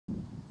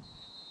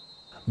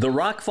The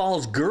Rock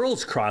Falls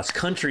girls cross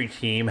country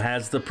team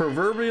has the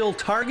proverbial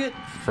target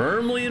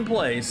firmly in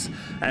place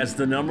as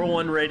the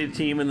 #1 rated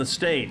team in the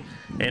state.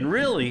 And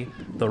really,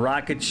 the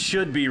Rockets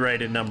should be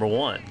rated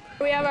 #1.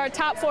 We have our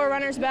top 4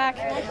 runners back.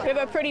 We have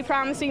a pretty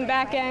promising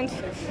back end.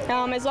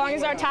 As long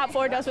as our top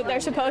 4 does what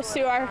they're supposed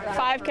to, our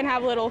 5 can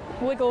have a little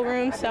wiggle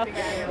room. So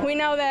we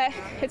know that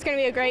it's going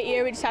to be a great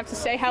year. We just have to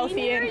stay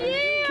healthy and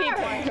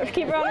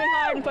keep running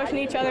hard and pushing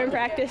each other in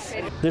practice.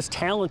 This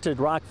talented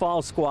Rock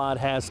Falls squad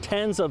has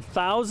tens of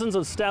thousands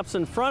of steps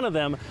in front of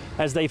them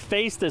as they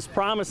face this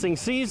promising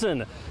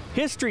season.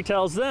 History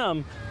tells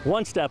them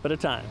one step at a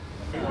time.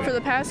 For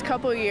the past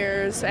couple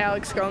years,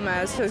 Alex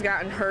Gomez has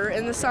gotten hurt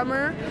in the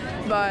summer,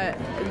 but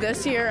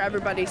this year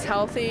everybody's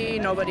healthy,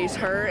 nobody's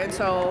hurt, and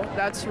so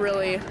that's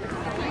really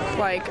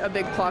like a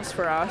big plus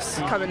for us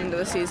coming into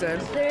the season.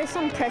 There is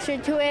some pressure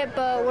to it,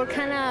 but we're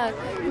kind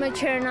of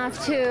mature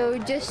enough to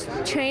just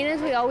train as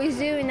we always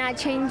do and not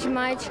change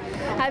much.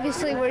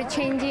 Obviously, we're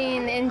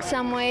changing in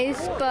some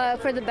ways,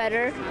 but for the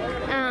better.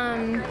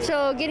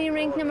 So getting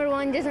ranked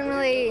 #1 doesn't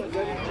really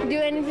do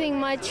anything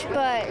much,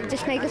 but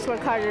just make us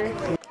work harder.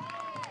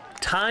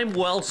 Time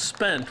well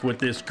spent with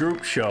this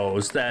group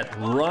shows that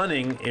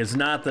running is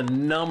not the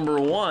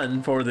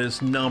 #1 for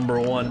this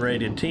 #1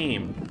 rated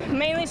team.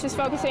 Mainly it's just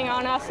focusing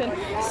on us and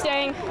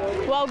staying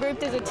well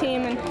grouped as a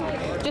team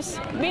and just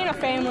being a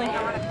family.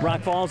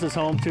 Rock Falls is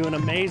home to an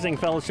amazing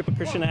Fellowship of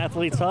Christian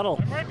Athletes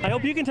huddle. I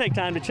hope you can take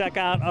time to check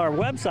out our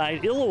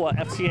website,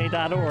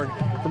 ILLOWAFCA.org,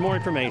 for more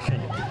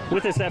information.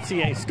 With this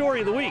FCA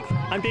Story of the Week,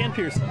 I'm Dan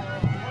Pearson.